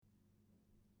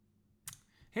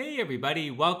Hey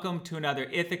everybody, welcome to another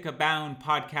Ithaca Bound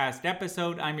podcast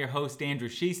episode. I'm your host Andrew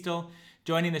Schiestel,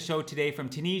 joining the show today from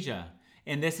Tunisia.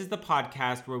 And this is the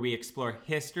podcast where we explore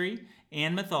history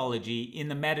and mythology in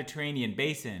the Mediterranean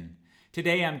basin.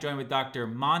 Today I'm joined with Dr.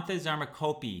 Mantha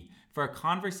Zarmakopi for a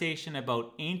conversation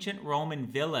about ancient Roman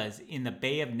villas in the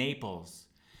Bay of Naples.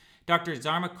 Dr.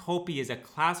 Zarmakopi is a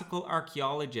classical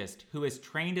archaeologist who is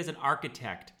trained as an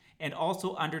architect and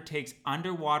also undertakes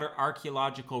underwater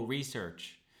archaeological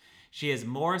research. She is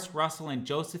Morris Russell and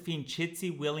Josephine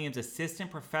Chitsey Williams Assistant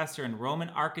Professor in Roman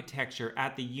Architecture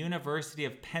at the University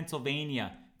of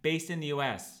Pennsylvania, based in the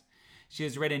U.S. She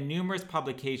has written numerous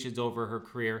publications over her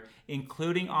career,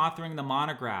 including authoring the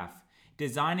monograph,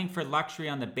 Designing for Luxury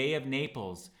on the Bay of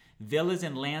Naples, Villas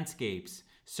and Landscapes,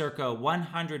 circa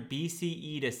 100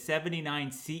 BCE to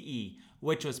 79 CE,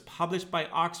 which was published by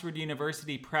Oxford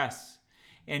University Press.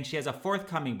 And she has a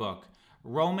forthcoming book,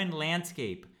 Roman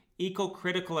Landscape,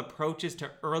 Eco-Critical Approaches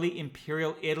to Early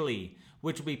Imperial Italy,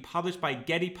 which will be published by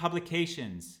Getty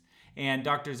Publications. And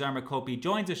Dr. Zarmakopi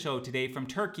joins the show today from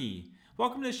Turkey.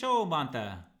 Welcome to the show,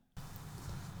 Mantha.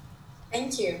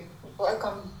 Thank you.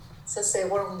 Welcome. Such a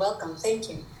warm welcome. Thank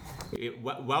you.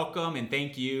 Welcome and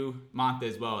thank you, Mantha,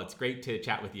 as well. It's great to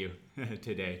chat with you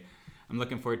today. I'm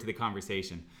looking forward to the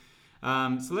conversation.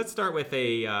 So let's start with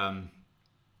a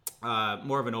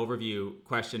more of an overview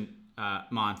question,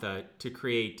 Mantha, to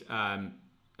create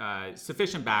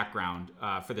sufficient background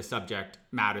for the subject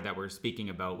matter that we're speaking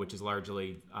about, which is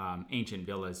largely ancient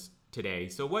villas today.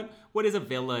 So what is a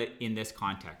villa in this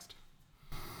context?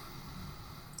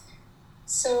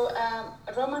 So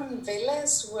Roman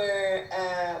villas were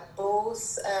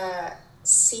both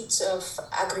seats of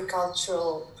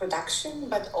agricultural production,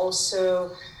 but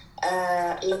also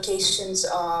locations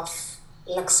of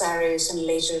luxurious and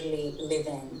leisurely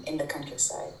living in the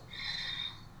countryside.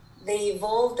 They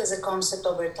evolved as a concept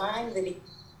over time.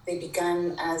 They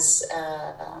began as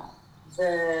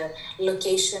the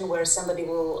location where somebody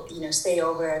will, stay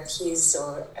over at his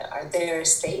or their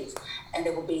estate, and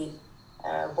they will be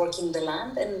working the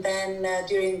land. And then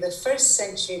during the 1st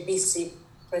century BC,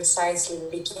 precisely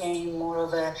became more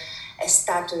of a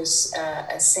status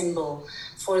a symbol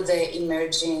for the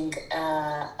emerging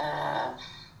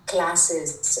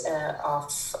classes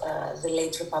of the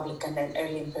late Republican and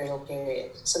early imperial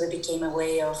period. So they became a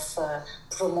way of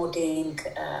promoting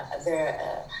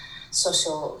their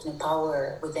social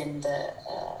power within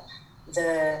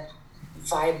the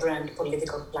vibrant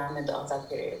political climate of that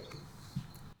period.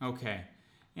 Okay,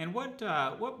 and what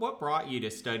brought you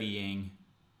to studying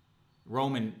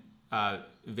Roman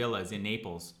villas in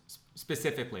Naples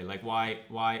specifically? Like why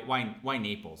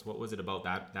Naples? What was it about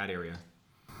that area?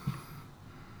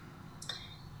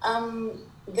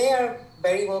 They are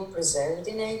very well preserved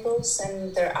in Naples,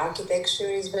 and their architecture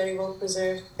is very well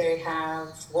preserved. They have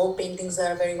wall paintings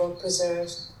that are very well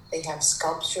preserved. They have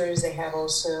sculptures. They have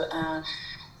also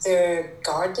their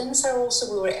gardens are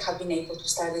also, have been able to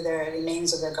study the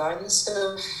remains of their gardens.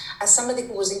 So as somebody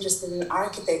who was interested in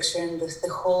architecture and with the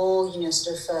whole,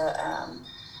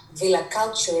 villa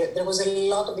culture, there was a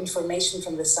lot of information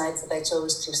from the sites that I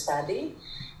chose to study.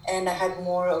 And I had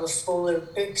more of a fuller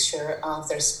picture of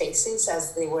their spaces,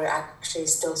 as they were actually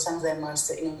still, some of them are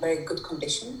still in very good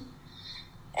condition.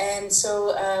 And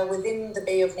so within the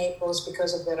Bay of Naples,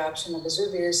 because of the eruption of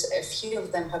Vesuvius, a few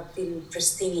of them have been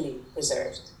pristinely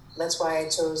preserved. That's why I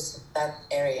chose that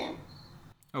area.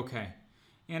 Okay.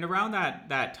 And around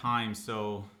that time,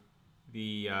 so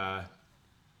the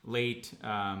late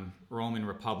Roman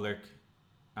Republic,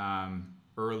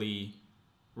 early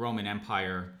Roman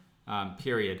Empire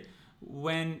period,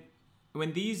 when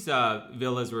these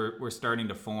villas were starting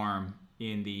to form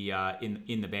in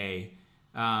the Bay,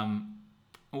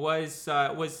 was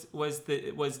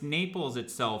Naples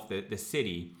itself the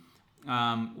city?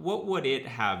 What would it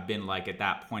have been like at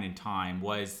that point in time?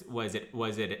 Was it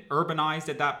urbanized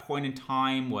at that point in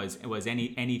time? Was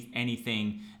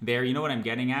anything there? You know what I'm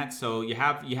getting at? So you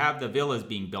have the villas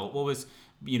being built. What was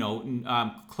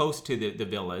close to the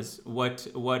villas? What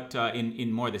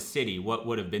in more the city? What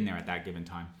would have been there at that given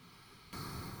time?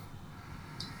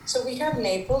 So we have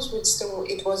Naples, which still,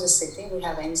 it was a city. We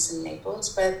have ancient Naples,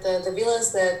 but the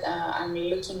villas that I'm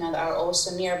looking at are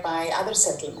also nearby other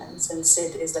settlements and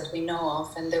cities that we know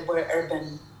of, and there were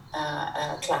urban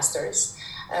clusters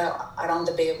around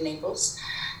the Bay of Naples.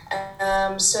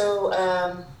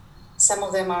 Some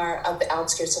of them are at the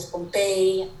outskirts of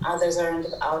Pompeii, others are on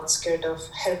the outskirts of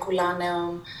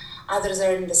Herculaneum, others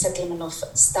are in the settlement of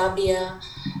Stabia.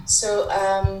 So,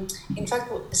 in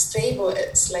fact, Strabo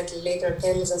slightly later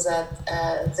tells us that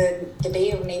the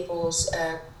Bay of Naples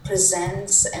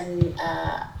presents and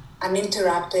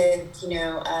uninterrupted,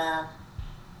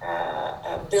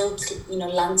 built,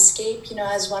 landscape,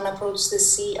 as one approaches the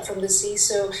sea from the sea.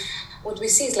 So what we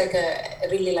see is like a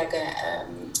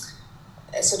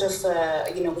sort of,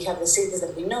 we have the cities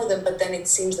that we know them, but then it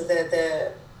seems that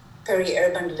the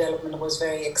peri-urban development was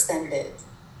very extended.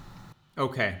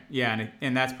 Okay, yeah,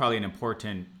 and that's probably an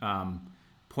important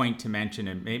point to mention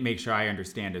and make sure I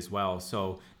understand as well.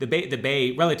 So the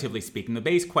bay, relatively speaking, the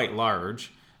bay is quite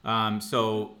large.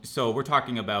 So we're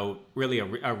talking about really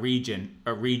a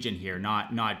region here,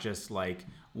 not just like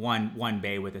one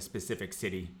bay with a specific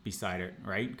city beside it,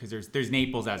 right? Because there's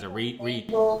Naples as a region.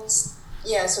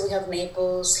 Yeah, so we have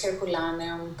Naples,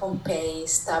 Herculaneum, Pompeii,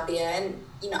 Stabia, and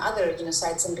other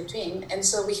sites in between. And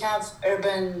so we have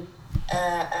urban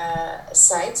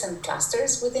sites and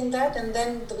clusters within that, and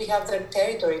then we have the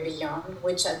territory beyond,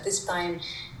 which at this time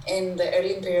in the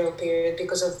early imperial period,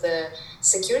 because of the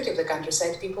security of the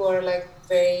countryside, people are like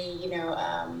very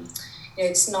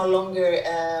it's no longer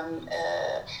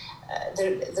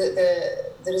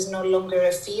there is no longer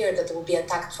a fear that they will be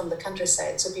attacked from the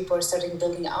countryside. So people are starting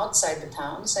building outside the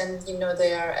towns, and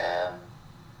they are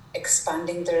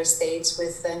expanding their estates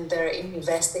and they're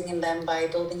investing in them by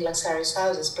building luxurious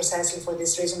houses, precisely for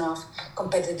this reason of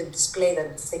competitive display that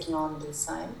it's taking on this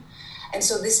time. And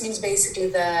so this means basically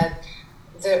that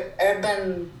the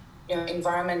urban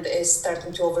environment is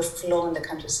starting to overflow in the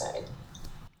countryside.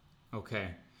 Okay.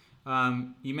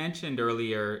 You mentioned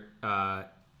earlier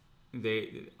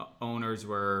the owners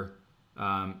were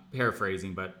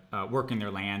paraphrasing, but working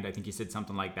their land. I think you said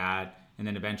something like that, and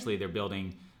then eventually they're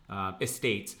building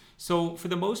estates. So for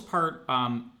the most part,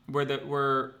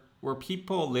 were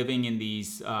people living in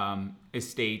these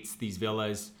estates, these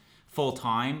villas, full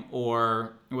time,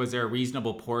 or was there a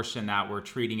reasonable portion that were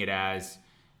treating it as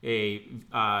a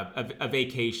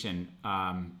vacation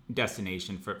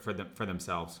destination for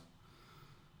themselves?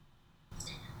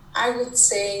 I would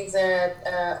say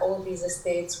that all these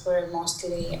estates were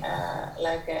mostly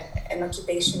an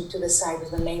occupation to the side of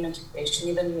the main occupation.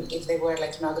 Even if they were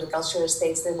agricultural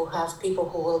estates, they will have people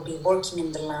who will be working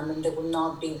in the land, and they will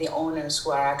not be the owners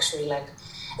who are actually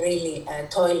really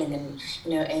toiling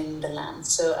in the land.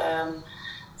 So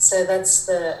that's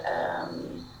the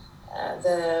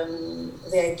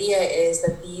idea is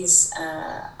that these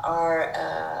are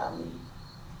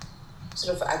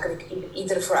sort of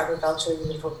either for agriculture,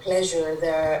 either for pleasure.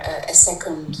 They're a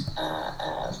second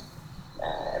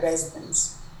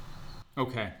residence.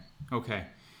 Okay.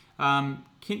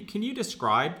 Can you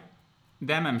describe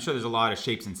them? I'm sure there's a lot of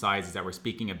shapes and sizes that we're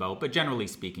speaking about, but generally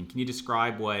speaking, can you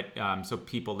describe what so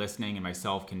people listening and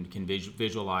myself can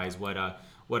visualize what a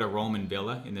Roman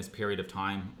villa in this period of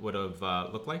time would have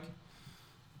looked like?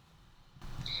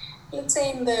 Let's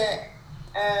say in the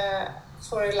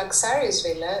for a luxurious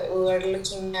villa, we were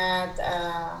looking at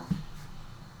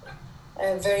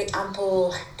a very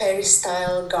ample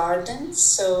peristyle gardens.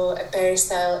 So a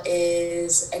peristyle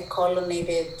is a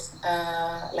colonnaded,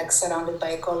 surrounded by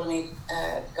a colonnade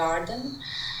garden,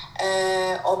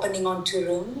 opening on 2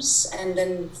 rooms, and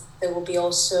then there will be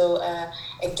also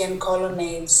again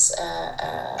colonnades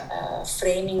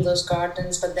framing those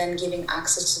gardens, but then giving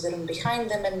access to the room behind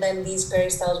them. And then these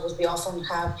peristyles would be often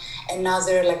have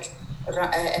another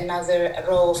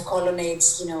row of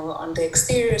colonnades, on the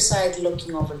exterior side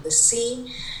looking over the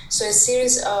sea. So a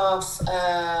series of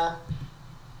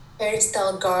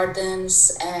peristyle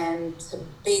gardens and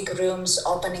big rooms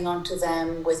opening onto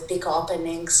them with big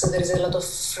openings. So there is a lot of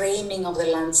framing of the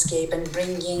landscape and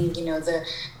bringing, the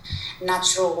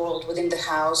natural world within the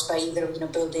house by either,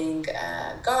 building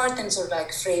gardens or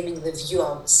framing the view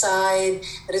outside.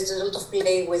 There is a lot of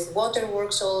play with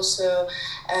waterworks also.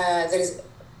 There is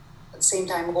at the same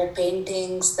time wall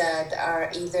paintings that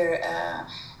are either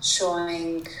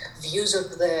showing views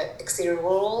of the exterior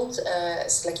world,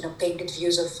 painted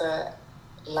views of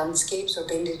landscapes or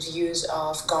painted views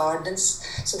of gardens.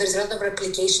 So there's a lot of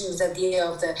replication of the idea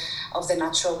of the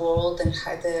natural world and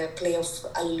the play of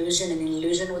allusion and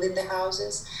illusion within the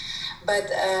houses.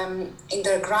 But in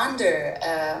their grander,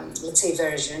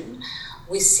 version,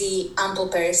 we see ample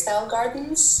peristyle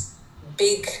gardens,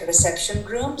 big reception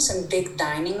rooms and big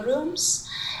dining rooms,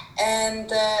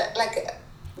 and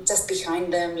just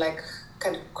behind them,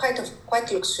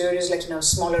 quite luxurious,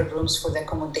 smaller rooms for the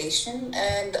accommodation.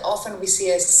 And often we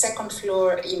see a second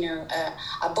floor,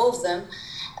 above them,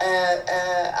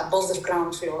 above the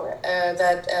ground floor,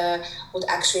 that would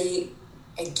actually,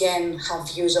 again, have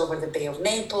views over the Bay of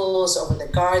Naples, over the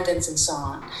gardens, and so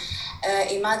on.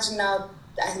 Imagine now,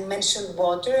 I mentioned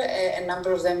water. A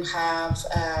number of them have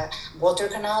water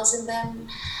canals in them,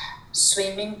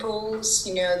 swimming pools.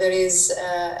 There is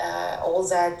all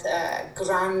that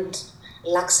grand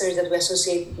luxury that we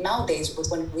associate nowadays with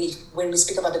when we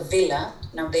speak about a villa.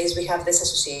 Nowadays we have these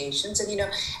associations, and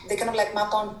they kind of like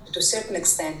map on to a certain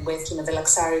extent with the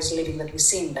luxurious living that we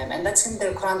see in them, and that's in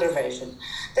their grander version.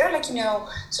 There are like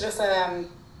sort of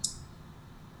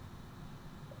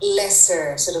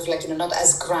lesser, sort of like not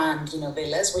as grand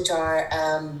villas, which are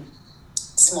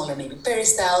smaller, maybe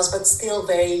peristyles, but still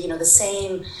very the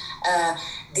same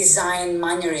design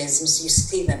mannerisms. You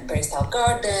see them, peristyle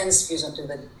gardens, views onto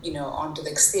the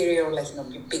exterior, like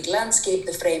big landscape,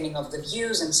 the framing of the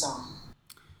views, and so on.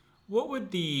 What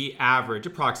would the average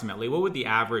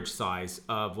size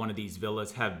of one of these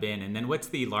villas have been, and then what's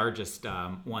the largest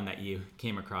one that you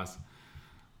came across?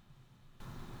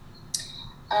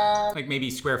 Like maybe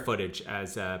square footage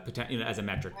as a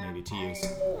metric, maybe to use,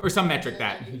 or some metric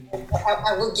that.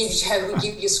 I will give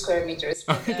you square meters.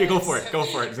 But, okay, go for it. I am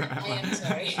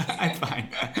sorry. I'm fine.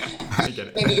 I get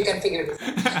it. Maybe you can figure this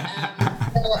out.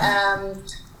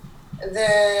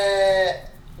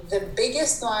 The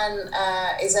biggest one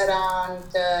is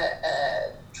around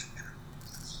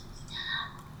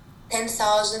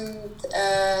 10,000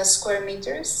 square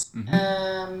meters.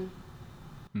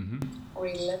 Or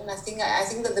 11. I think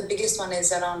that the biggest one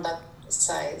is around that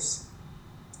size.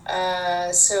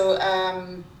 So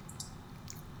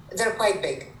they're quite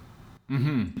big.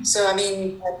 So I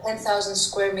mean, 10,000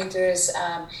 square meters.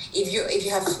 If you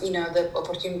have the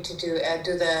opportunity to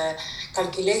do the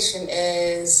calculation,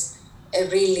 is a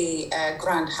really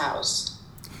grand house.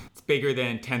 It's bigger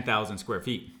than 10,000 square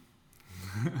feet.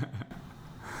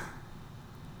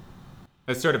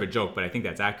 That's sort of a joke, but I think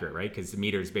that's accurate, right? Because the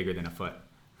meter is bigger than a foot.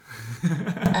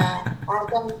 I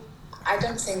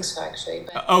don't think so, actually.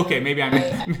 But okay, maybe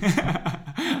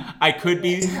I could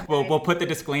be. We'll put the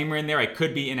disclaimer in there. I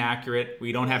could be inaccurate.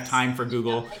 We don't have time for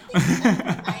Google.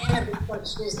 I am a bit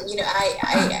confused.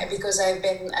 I because I've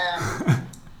been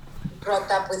brought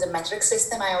up with a metric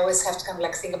system. I always have to kind of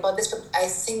like think about this, but I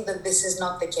think that this is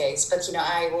not the case. But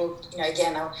I will.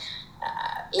 Again, I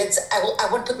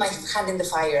won't put my hand in the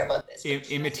fire about this.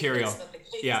 Immaterial.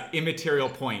 Yeah, immaterial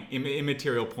point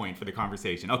for the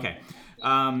conversation. Okay.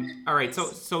 All right.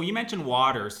 So you mentioned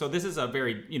water. So this is a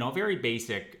very, very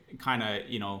basic kind of,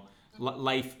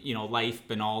 life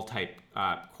banal type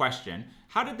question.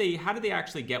 How did they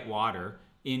actually get water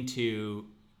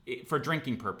for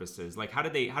drinking purposes? Like how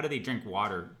did they drink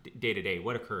water day to day?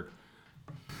 What occurred?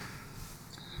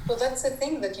 Well, that's the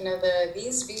thing that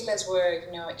these villas were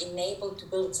enabled to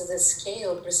build to this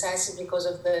scale precisely because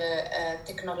of the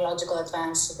technological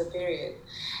advance of the period.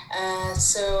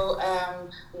 So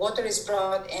water is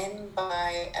brought in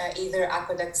by either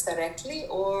aqueducts directly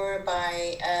or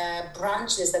by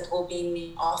branches that will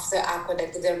be off the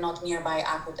aqueduct if they're not nearby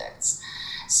aqueducts.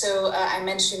 So I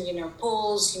mentioned,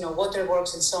 pools,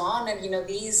 waterworks and so on, and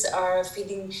these are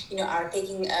feeding, are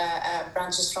taking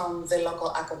branches from the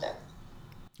local aqueduct.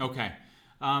 Okay.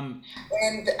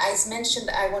 And as mentioned,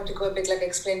 I want to go a bit like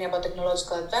explaining about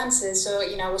technological advances. So,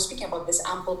 I was speaking about these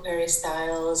ample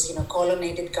peristyles,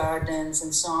 colonnaded gardens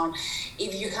and so on.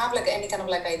 If you have like any kind of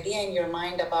like idea in your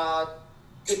mind about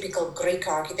typical Greek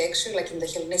architecture, like in the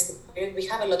Hellenistic period, we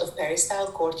have a lot of peristyle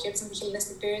courtyards in the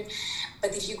Hellenistic period.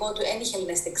 But if you go to any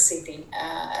Hellenistic city,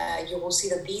 you will see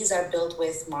that these are built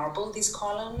with marble, these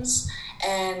columns,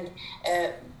 and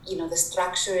the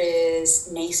structure is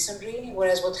masonry,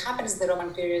 whereas what happens in the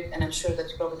Roman period, and I'm sure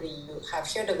that you have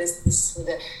heard of this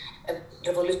the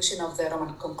revolution of the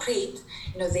Roman concrete,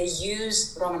 they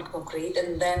use Roman concrete,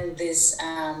 and then these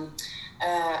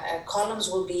columns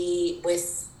will be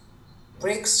with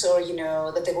bricks or,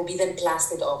 that they will be then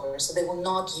plastered over. So they will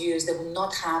not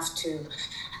have to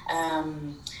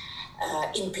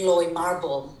employ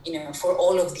marble, for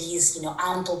all of these,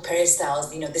 ample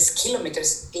peristyles, these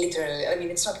kilometers, literally. I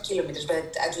mean, it's not kilometers,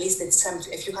 but at least it's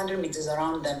a few hundred meters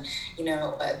around them,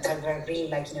 that are really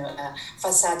like,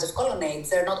 facades of colonnades.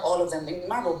 They're not all of them in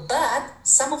marble, but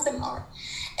some of them are.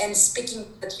 And speaking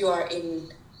that you are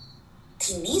in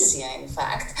Tunisia, in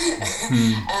fact,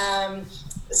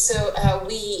 so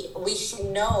we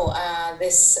know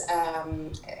this.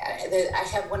 I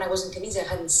have, when I was in Tunisia, I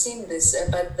hadn't seen this,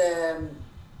 but the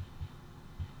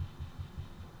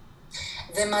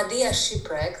Mahdia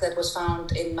shipwreck that was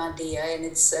found in Mahdia, and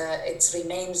its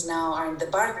remains now are in the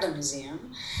Bardo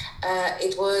Museum.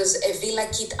 it was a villa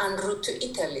kit en route to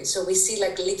Italy. So we see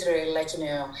like literally like,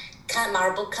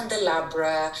 marble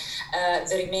candelabra,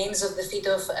 the remains of the feet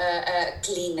of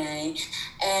Clinae,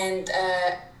 and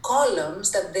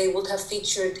columns that they would have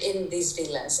featured in these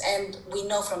villas. And we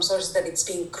know from sources that it's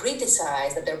being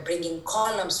criticized that they're bringing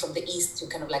columns from the East to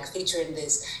kind of like feature in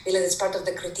this villa. It's part of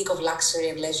the critique of luxury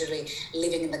and leisurely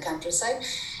living in the countryside.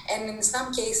 And in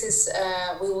some cases,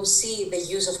 we will see the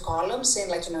use of columns in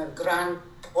like, grand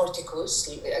porticos,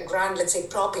 a grand, let's say,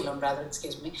 propylon rather,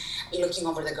 looking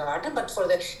over the garden. But for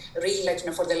the real, like,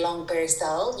 for the long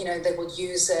peristyle, they would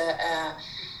use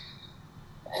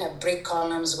brick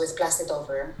columns with plastered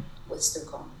over with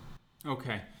stucco.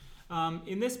 Okay.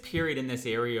 In this period, in this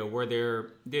area, were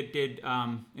there did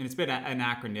and it's a bit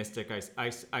anachronistic,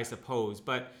 I suppose,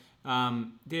 but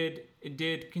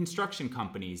did construction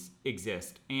companies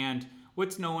exist? And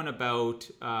what's known about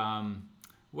the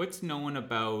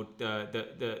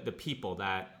people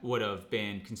that would have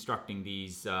been constructing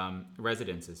these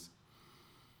residences?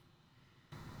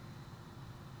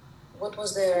 What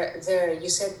was their you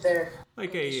said their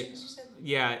like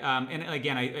and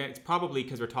again, it's probably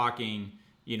because we're talking,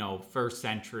 first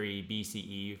century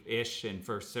BCE-ish and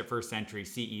first century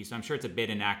CE, so I'm sure it's a bit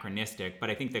anachronistic, but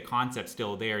I think the concept's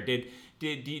still there. Did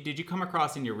you come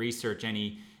across in your research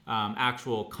any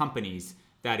actual companies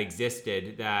that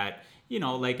existed that,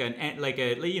 like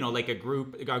a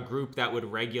group that would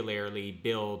regularly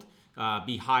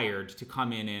be hired to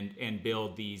come in and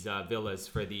build these villas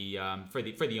for the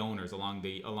owners along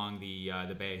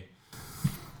the bay?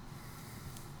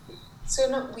 So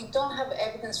no, we don't have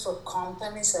evidence for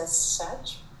companies as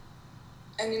such.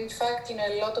 And in fact,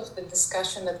 a lot of the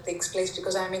discussion that takes place,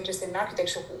 because I'm interested in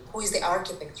architecture, who is the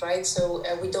architect, right? So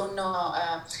we don't know.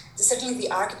 Certainly the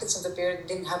architects of the period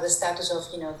didn't have the status of,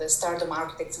 the stardom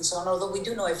architects and so on, although we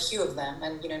do know a few of them.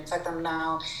 And, in fact, I'm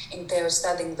now in Theo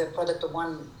studying the product of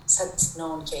one such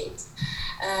known case.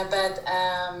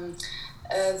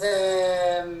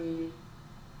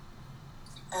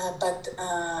 But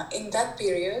in that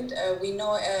period, we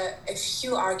know a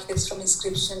few architects from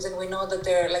inscriptions, and we know that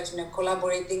they're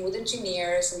collaborating with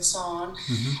engineers and so on.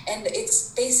 Mm-hmm. And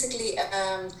it's basically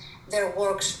their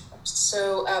workshops.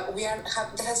 So there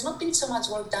has not been so much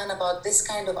work done about this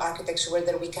kind of architecture,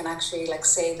 whether we can actually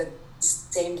say that the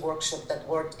same workshop that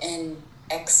worked in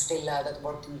X villa that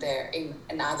worked in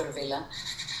another villa.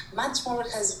 Much more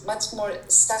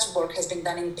such work has been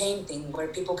done in painting, where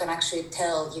people can actually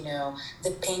tell,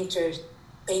 the painter's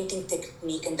painting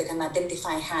technique, and they can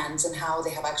identify hands and how they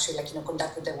have actually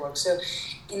conducted their work. So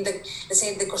in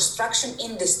the construction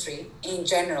industry in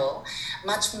general,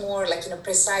 much more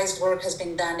precise work has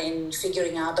been done in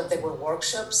figuring out that there were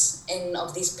workshops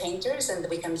of these painters, and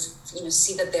we can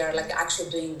see that they are actually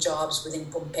doing jobs within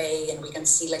Pompeii, and we can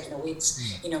see which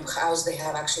house they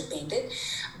have actually painted.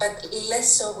 But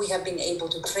less so we have been able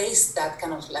to trace that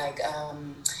kind of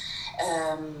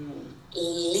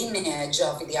lineage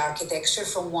of the architecture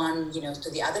from one to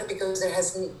the other, because there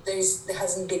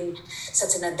hasn't been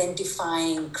such an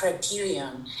identifying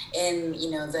criterion in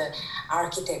the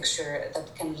architecture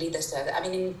that can lead us to that. I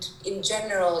mean, in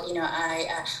general,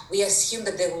 we assume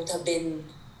that there would have been,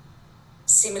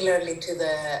 similarly to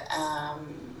the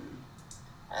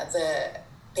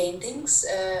paintings,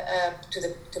 to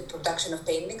the production of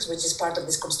paintings, which is part of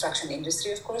this construction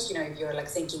industry, of course. If you're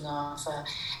thinking of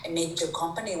a major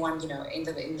company, one, in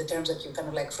the terms that you kind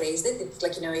of phrased it, it's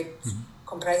it mm-hmm.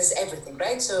 comprises everything,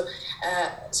 right? So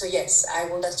yes, I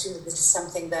would assume that this is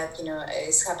something that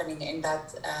is happening in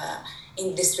that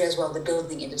industry as well, the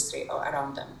building industry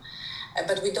around them,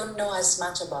 but we don't know as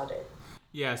much about it.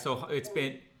 Yeah, so it's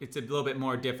a little bit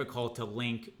more difficult to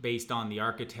link, based on the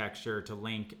architecture, to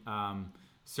link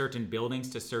certain buildings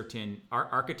to certain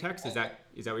architects. Is that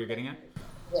what you're getting at?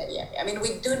 Yeah. I mean,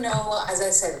 we do know, as I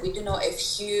said, we do know a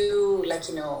few,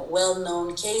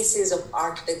 well-known cases of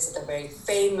architects that are very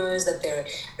famous, that they're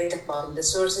written about in the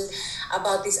sources.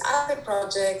 About these other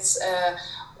projects,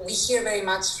 we hear very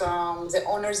much from the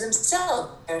owners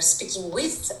themselves. They're speaking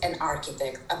with an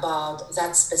architect about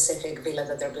that specific villa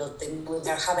that they're building. They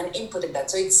have an input in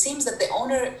that. So it seems that the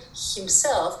owner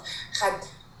himself had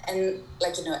a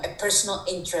personal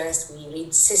interest. We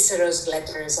read Cicero's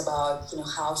letters about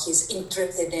how he's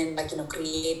interested in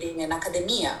creating an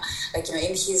academia in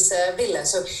his villa.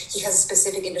 So he has a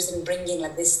specific interest in bringing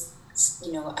this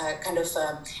kind of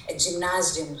a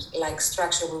gymnasium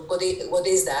structure. What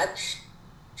is that?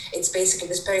 It's basically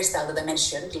this peristyle that I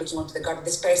mentioned, looking onto the garden.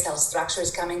 This peristyle structure is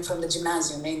coming from the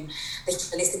gymnasium, in the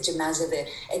Hellenistic gymnasia, the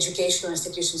educational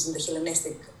institutions in the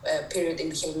Hellenistic period, in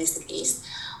the Hellenistic East,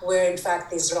 where in fact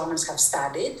these Romans have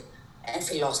studied. and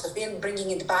philosophy and bringing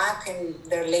it back in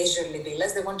their leisurely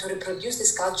villas. They want to reproduce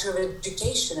this culture of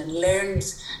education and learned,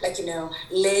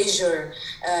 leisure.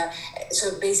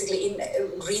 So basically, in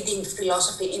reading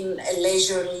philosophy in a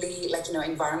leisurely,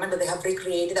 environment that they have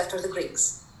recreated after the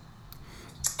Greeks.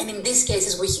 And in these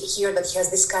cases, we hear that he has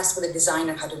discussed with the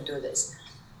designer how to do this.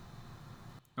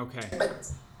 Okay. But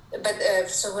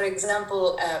so for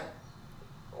example,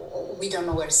 we don't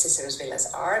know where Cicero's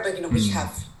villas are, but we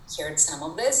have heard some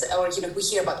of this, or we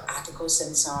hear about Atticus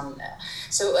and so on.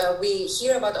 So we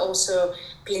hear about also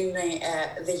Pliny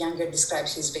the Younger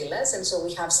describes his villas, and so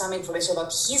we have some information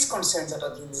about his concerns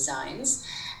about the designs.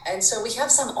 And so we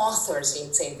have some authors,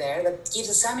 let's say, there that gives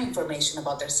us some information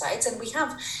about their sites, and we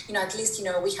have, at least,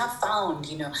 we have found,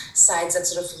 sites that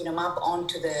sort of, map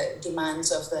onto the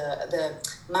demands of the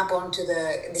map onto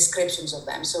the descriptions of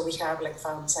them. So we have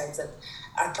found sites that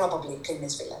are probably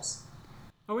Pliny's villas.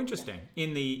 Oh, interesting.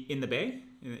 In the bay?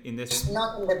 In this?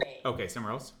 Not in the bay. Okay,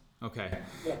 somewhere else. Okay.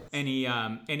 Yes.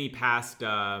 Any past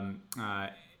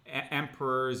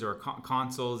emperors or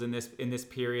consuls in this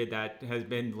period that has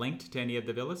been linked to any of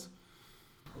the villas?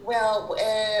 Well,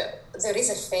 there is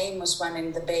a famous one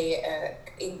in the bay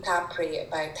in Capri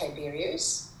by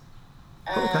Tiberius.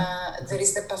 There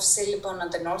is the Pausilypon on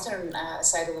the northern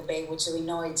side of the bay, which we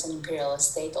know it's an imperial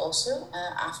estate also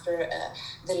after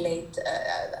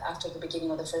the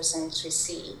beginning of the first century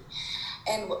CE.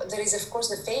 And there is, of course,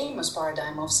 the famous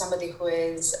paradigm of somebody who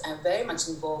is very much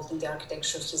involved in the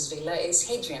architecture of his villa is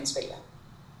Hadrian's villa.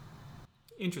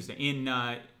 Interesting. In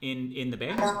the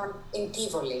bay? In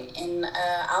Tivoli,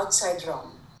 outside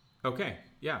Rome. Okay.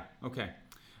 Yeah. Okay.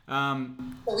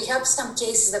 So we have some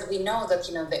cases that we know that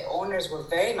the owners were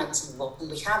very much involved, and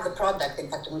we have the product. In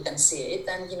fact, we can see it,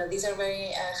 and these are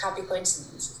very happy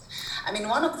coincidences. I mean,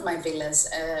 one of my villas,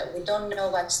 we don't know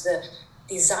what's the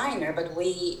designer, but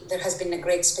there has been a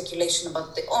great speculation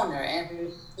about the owner,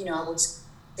 and I would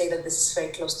say that this is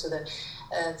very close to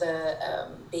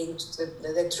being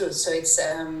the truth. So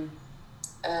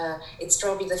it's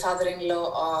probably the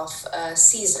father-in-law of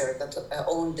Caesar that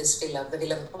owned this villa, the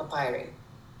Villa of Papyri.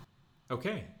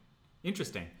 Okay,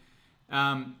 interesting.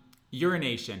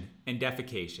 Urination and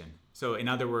defecation. So, in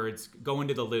other words, going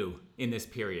to the loo in this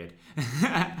period.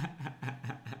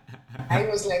 I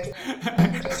was like,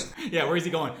 yeah, where's he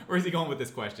going? Where's he going with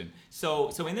this question? So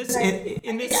in this,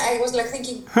 I was like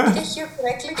thinking, did I hear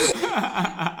correctly?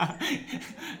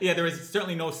 Yeah, there was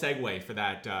certainly no segue for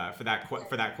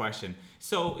that question.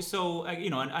 So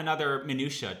another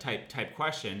minutia type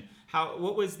question.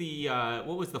 What was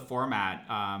the format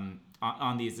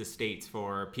on these estates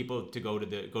for people to go to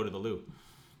the loo?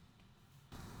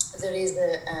 There is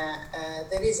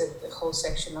a whole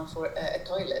section of a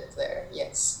toilet there,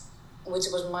 yes, which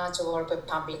was much more of a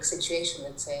public situation,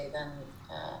 let's say, than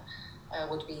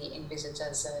would be envisaged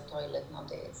as a toilet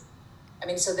nowadays. I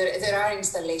mean, so there are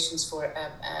installations for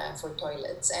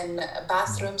toilets, and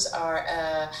bathrooms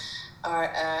are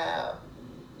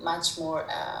much more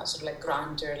sort of like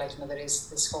grander. There is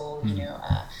this whole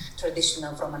tradition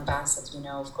of Roman baths that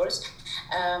of course.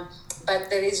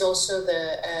 But there is also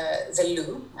the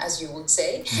loo, as you would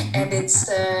say, and it's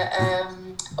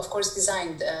of course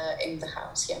designed in the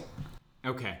house. Yeah.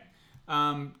 Okay.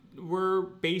 Were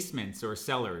basements or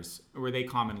cellars, were they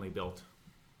commonly built?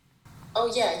 Oh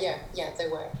yeah, they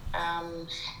were.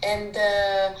 And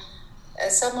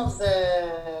some of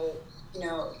the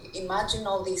imagine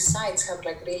all these sites have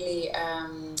really.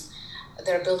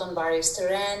 They're built on various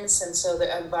terrains, and so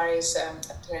there are various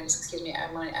terrains. Excuse me,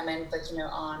 I meant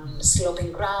on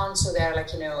sloping ground. So there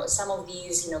are some of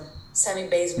these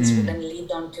semi-basements would then lead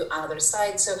on to other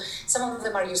sites. So some of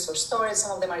them are used for storage.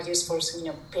 Some of them are used for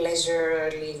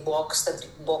leisurely walks that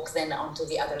walk then onto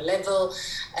the other level,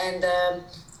 and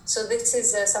so this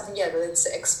is something that's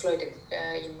exploited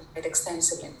quite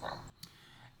extensively in fact.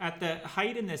 At the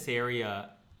height in this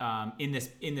area. In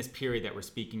this period that we're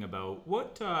speaking about,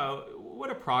 what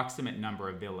approximate number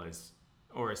of villas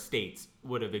or estates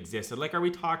would have existed? Like, are we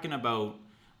talking about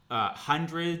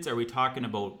hundreds? Are we talking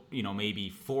about maybe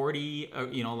 40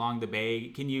 along the bay?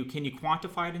 Can you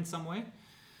quantify it in some way?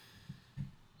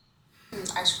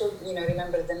 I should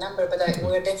remember the number, but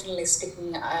we're definitely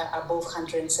speaking above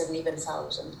 107, even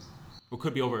 1,000. Well,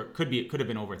 could have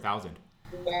been over 1,000.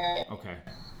 Yeah. Okay.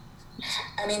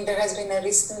 I mean, there has been a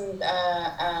recent,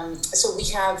 so we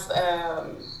have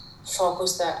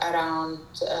focused around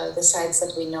the sites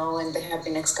that we know, and they have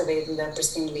been excavated and they're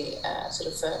pristinely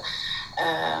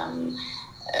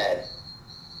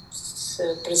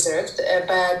preserved.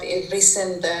 But a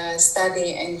recent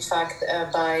study, in fact,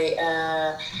 by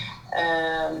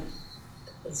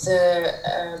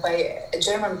by a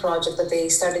German project that they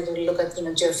started to look at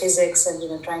geophysics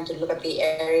and trying to look at the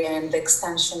area and the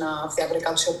extension of the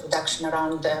agricultural production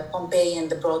around Pompeii and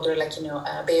the broader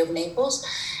Bay of Naples.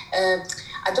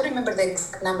 I don't remember the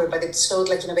exact number, but it showed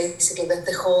basically that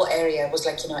the whole area was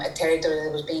a territory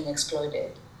that was being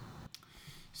exploited.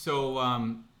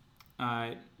 So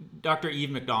Dr. Eve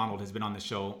McDonald has been on the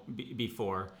show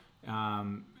before.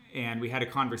 And we had a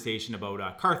conversation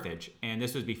about Carthage, and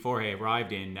this was before I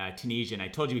arrived in Tunisia. And I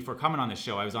told you before coming on the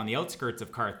show, I was on the outskirts of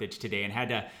Carthage today, and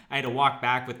I had to walk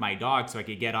back with my dog so I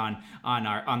could get on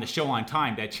the show on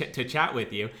time to chat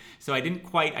with you. So I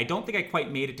don't think I quite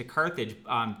made it to Carthage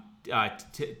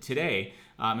today.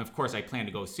 Of course, I plan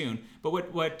to go soon. But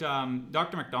what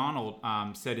Dr. McDonald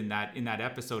said in that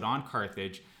episode on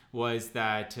Carthage was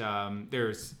that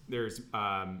there's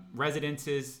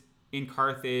residences in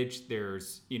Carthage,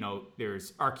 there's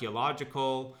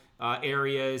archaeological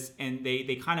areas, and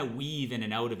they kind of weave in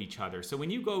and out of each other. So when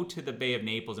you go to the Bay of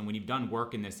Naples and when you've done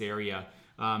work in this area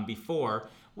before,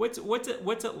 what's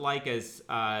it like as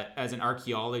an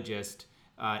archaeologist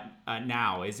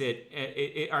now? Is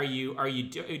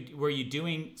were you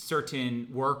doing certain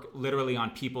work literally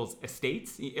on people's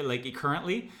estates like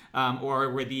currently, or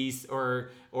were these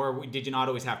or did you not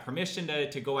always have permission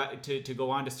to go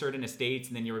on to certain estates,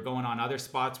 and then you were going on other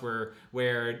spots where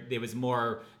there was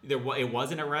more it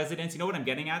wasn't a residence? You know what I'm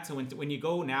getting at? So when you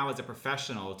go now as a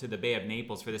professional to the Bay of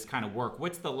Naples for this kind of work,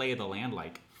 what's the lay of the land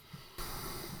like?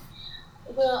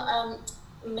 Well,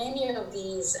 many of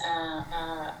these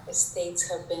estates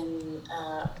have been,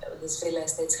 these villa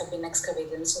estates have been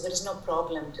excavated, and so there is no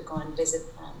problem to go and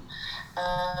visit them.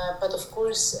 But of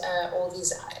course, all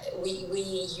these we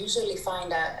usually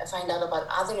find out about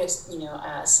other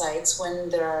sites when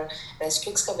there are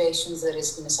rescue excavations. There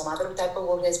is some other type of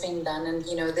work that's being done, and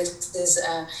this is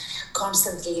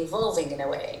constantly evolving in a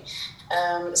way.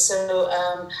 So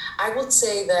I would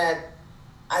say that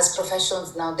as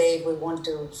professionals nowadays, we want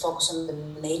to focus on the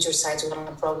major sites without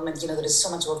a problem, and there is so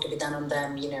much work to be done on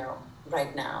them,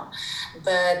 right now.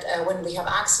 But when we have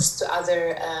access to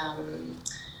other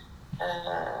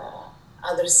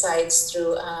sites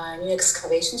through new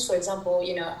excavations, for example,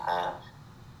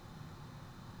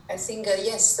 I think,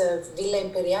 yes, the Villa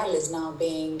Imperiale is now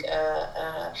being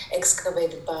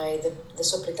excavated by the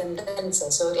Soprintendenza.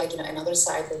 So, another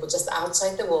site that was just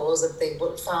outside the walls that they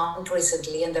found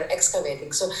recently, and they're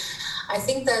excavating. So, I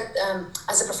think that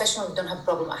as a professional, you don't have a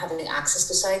problem having access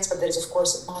to sites, but there is, of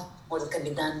course, much more that can be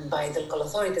done by the local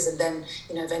authorities, and then,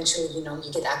 eventually,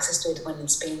 you get access to it when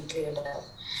it's being cleared out.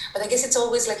 But I guess it's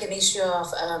always like an issue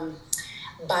of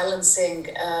balancing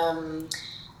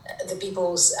the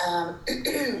people's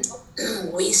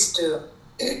wish to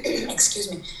excuse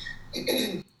me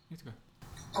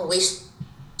wish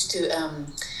to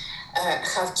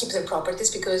keep their properties,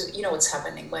 because what's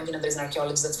happening when there's an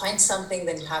archaeologist that finds something,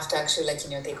 then you have to actually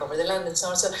take over the land and so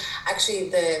on. So actually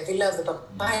the Villa of the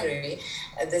Papyri,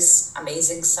 this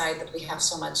amazing site that we have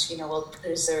so much well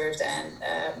preserved, and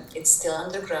it's still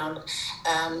underground.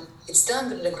 And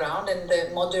the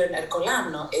modern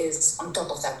Ercolano is on top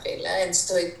of that villa, and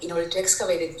so in order to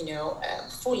excavate it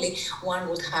fully, one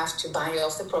would have to buy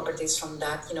off the properties from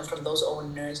that from those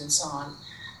owners and so on.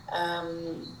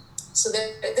 So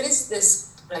there is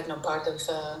this part of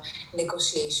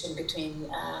negotiation between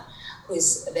who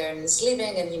is there and is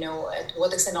living, and to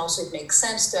what extent also it makes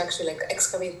sense to actually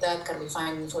excavate that. Can we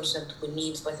find information that we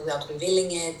need but without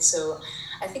revealing it? So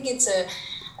I think it's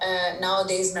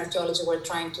nowadays in archaeology we're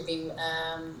trying to be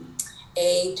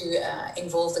to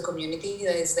involve the community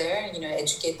that is there,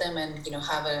 educate them, and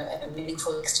have a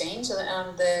meaningful exchange.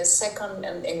 And the second,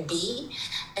 and B,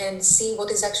 and see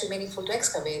what is actually meaningful to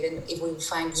excavate. And if we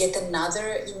find yet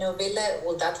another villa,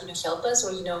 will that help us,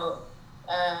 or to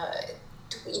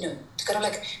kind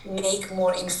of make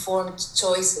more informed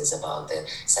choices about the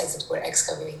sites that we're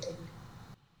excavating.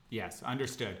 Yes,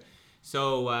 understood.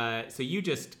 So you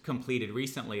just completed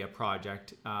recently a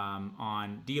project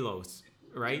on Delos,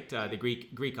 right? The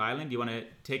Greek island. Do you want to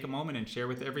take a moment and share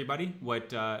with everybody what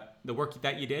the work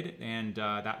that you did and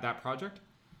that project?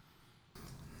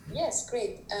 Yes,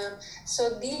 great.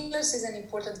 So Delos is an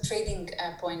important trading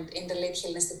point in the late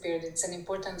Hellenistic period. It's an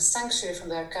important sanctuary from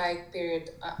the Archaic period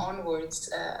onwards,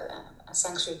 a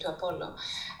sanctuary to Apollo.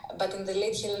 But in the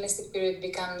late Hellenistic period, it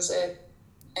becomes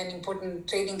an important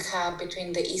trading hub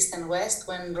between the East and West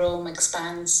when Rome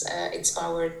expands its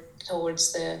power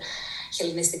towards the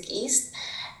Hellenistic East.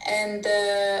 And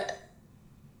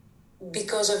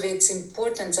because of its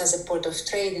importance as a port of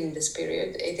trade in this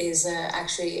period, it is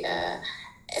actually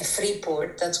a free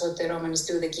port. That's what the Romans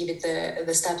do. They give it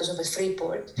the status of a free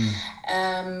port.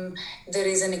 There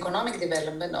is an economic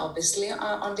development, obviously,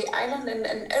 on the island,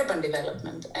 and urban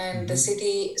development. And the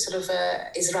city sort of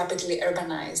is rapidly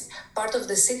urbanized. Part of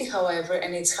the city, however,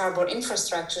 and its harbor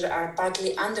infrastructure are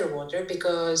partly underwater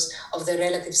because of the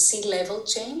relative sea level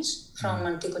change from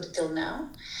antiquity till now.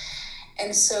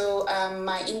 And so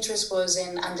my interest was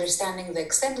in understanding the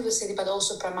extent of the city, but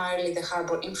also primarily the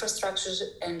harbor infrastructures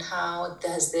and how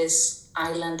does this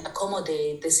island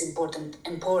accommodate this important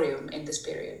emporium in this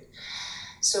period.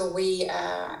 So we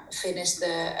finished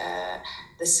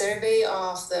the survey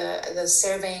of the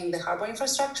surveying the harbor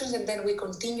infrastructures, and then we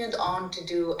continued on to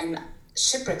do an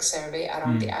shipwreck survey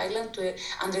around the island to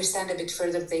understand a bit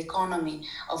further the economy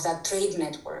of that trade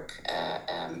network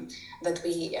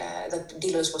that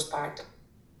Delos was part of.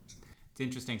 It's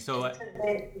interesting. So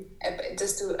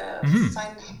just to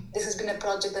find, this has been a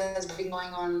project that has been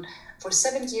going on for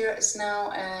 7 years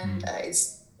now, and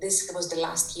this was the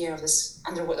last year of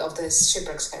this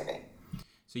shipwreck survey.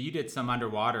 So you did some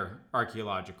underwater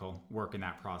archaeological work in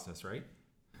that process, right?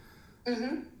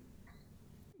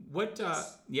 What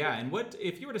and what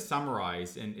if you were to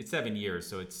summarize, and it's 7 years,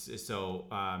 so it's so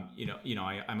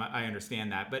I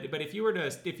understand that, but if you were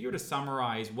to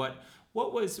summarize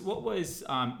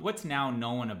what's now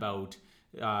known about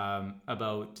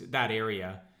that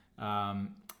area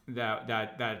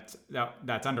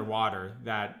that's underwater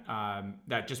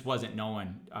that just wasn't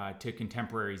known to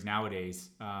contemporaries nowadays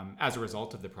as a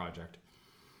result of the project.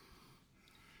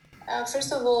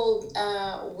 First of all,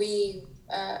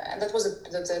 and that was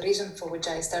the reason for which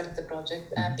I started the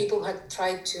project. People had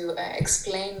tried to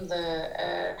explain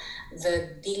the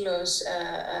Delos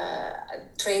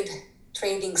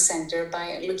trading center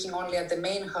by looking only at the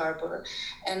main harbor,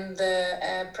 and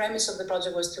the premise of the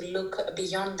project was to look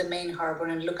beyond the main harbor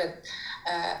and look at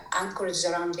anchorages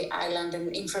around the island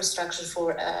and infrastructure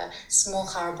for small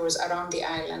harbors around the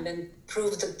island, and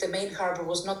prove that the main harbor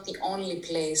was not the only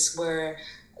place where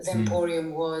the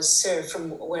emporium was served, from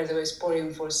where the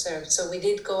emporium was served. So we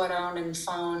did go around and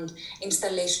found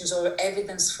installations or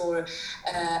evidence for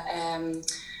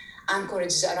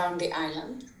anchorages around the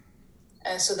island.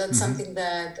 So that's something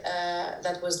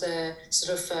that was the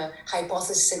sort of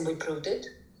hypothesis, and we proved it,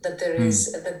 that there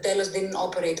is that Delos didn't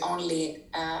operate only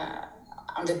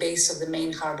on the base of the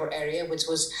main harbor area, which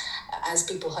was, as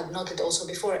people had noted also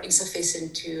before,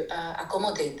 insufficient to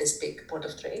accommodate this big port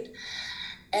of trade.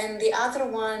 And the other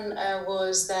one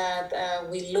was that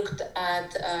we looked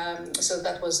at, so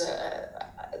that was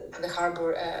the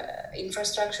harbor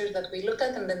infrastructure that we looked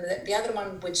at, and then the other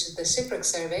one, which is the shipwreck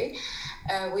survey,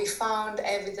 we found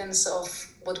evidence of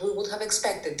what we would have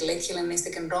expected, late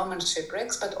Hellenistic and Roman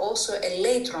shipwrecks, but also a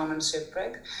late Roman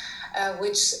shipwreck,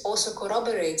 which also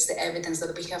corroborates the evidence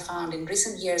that we have found in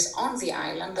recent years on the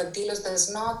island, that Delos does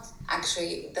not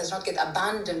get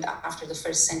abandoned after the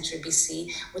 1st century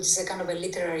BC, which is a kind of a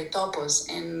literary topos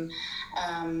in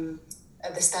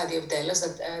the study of Delos,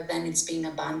 that then it's being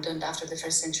abandoned after the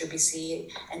 1st century BC,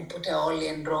 and Puteoli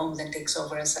and Rome then takes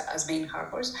over as main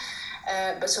harbors.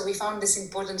 But so we found this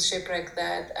important shipwreck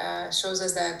that shows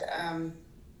us that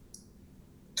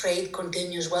trade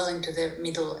continues well into the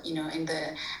middle, in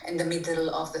the middle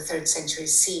of the 3rd century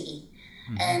CE.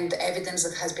 And evidence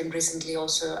that has been recently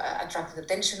also attracted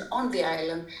attention on the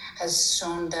island has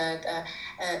shown that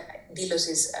Delos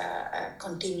is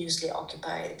continuously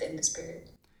occupied in this period.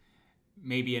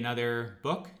 Maybe another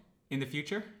book in the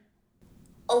future?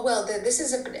 Oh, well, this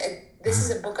is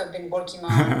a book I've been working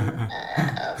on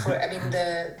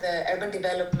the urban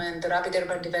development, the rapid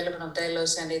urban development of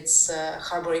Delos and its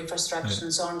harbor infrastructure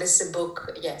and so on. This is a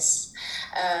book, yes,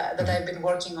 that I've been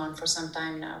working on for some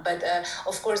time now. But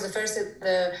of course,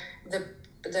 the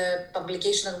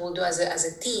publication that we'll do as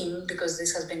a team, because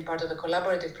this has been part of a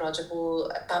collaborative project,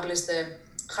 we'll publish the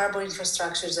harbor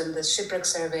infrastructures and the shipwreck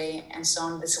survey and so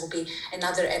on. This will be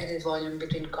another edited volume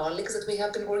between colleagues that we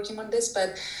have been working on this.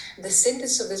 But the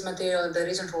synthesis of this material, the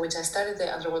reason for which I started the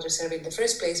underwater survey in the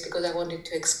first place, because I wanted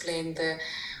to explain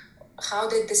how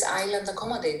did this island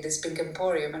accommodate this big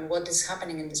emporium and what is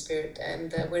happening in this period.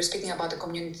 And we're speaking about a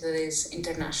community that is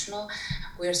international.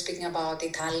 We're speaking about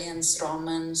Italians,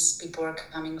 Romans, people are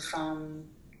coming from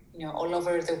all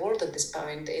over the world at this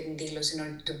point in Delos in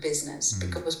order to do business,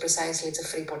 because precisely it's a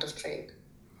free port of trade.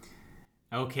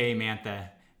 Okay, Mantha.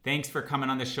 Thanks for coming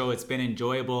on the show. It's been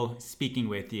enjoyable speaking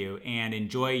with you, and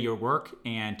enjoy your work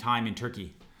and time in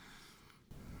Turkey.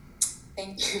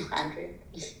 Thank you, Andrew.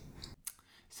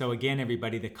 So again,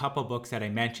 everybody, the couple books that I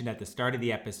mentioned at the start of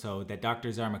the episode that Dr.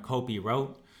 Zarmakopi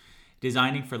wrote,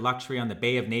 designing for luxury on the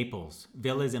Bay of Naples,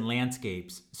 villas and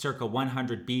landscapes, circa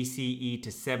 100 BCE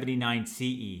to 79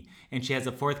 CE, and she has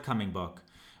a forthcoming book,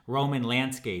 Roman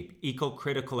Landscape,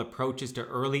 Eco-Critical Approaches to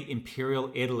Early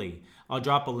Imperial Italy. I'll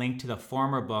drop a link to the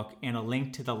former book and a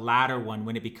link to the latter one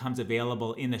when it becomes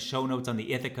available in the show notes on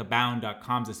the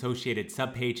ithacabound.com's associated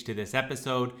subpage to this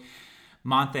episode.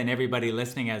 Mantha and everybody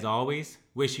listening, as always,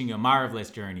 wishing you a marvelous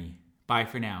journey. Bye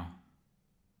for now.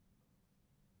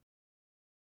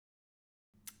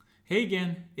 Hey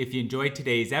again, if you enjoyed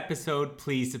today's episode,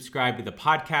 please subscribe to the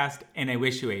podcast, and I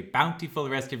wish you a bountiful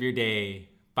rest of your day.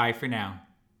 Bye for now.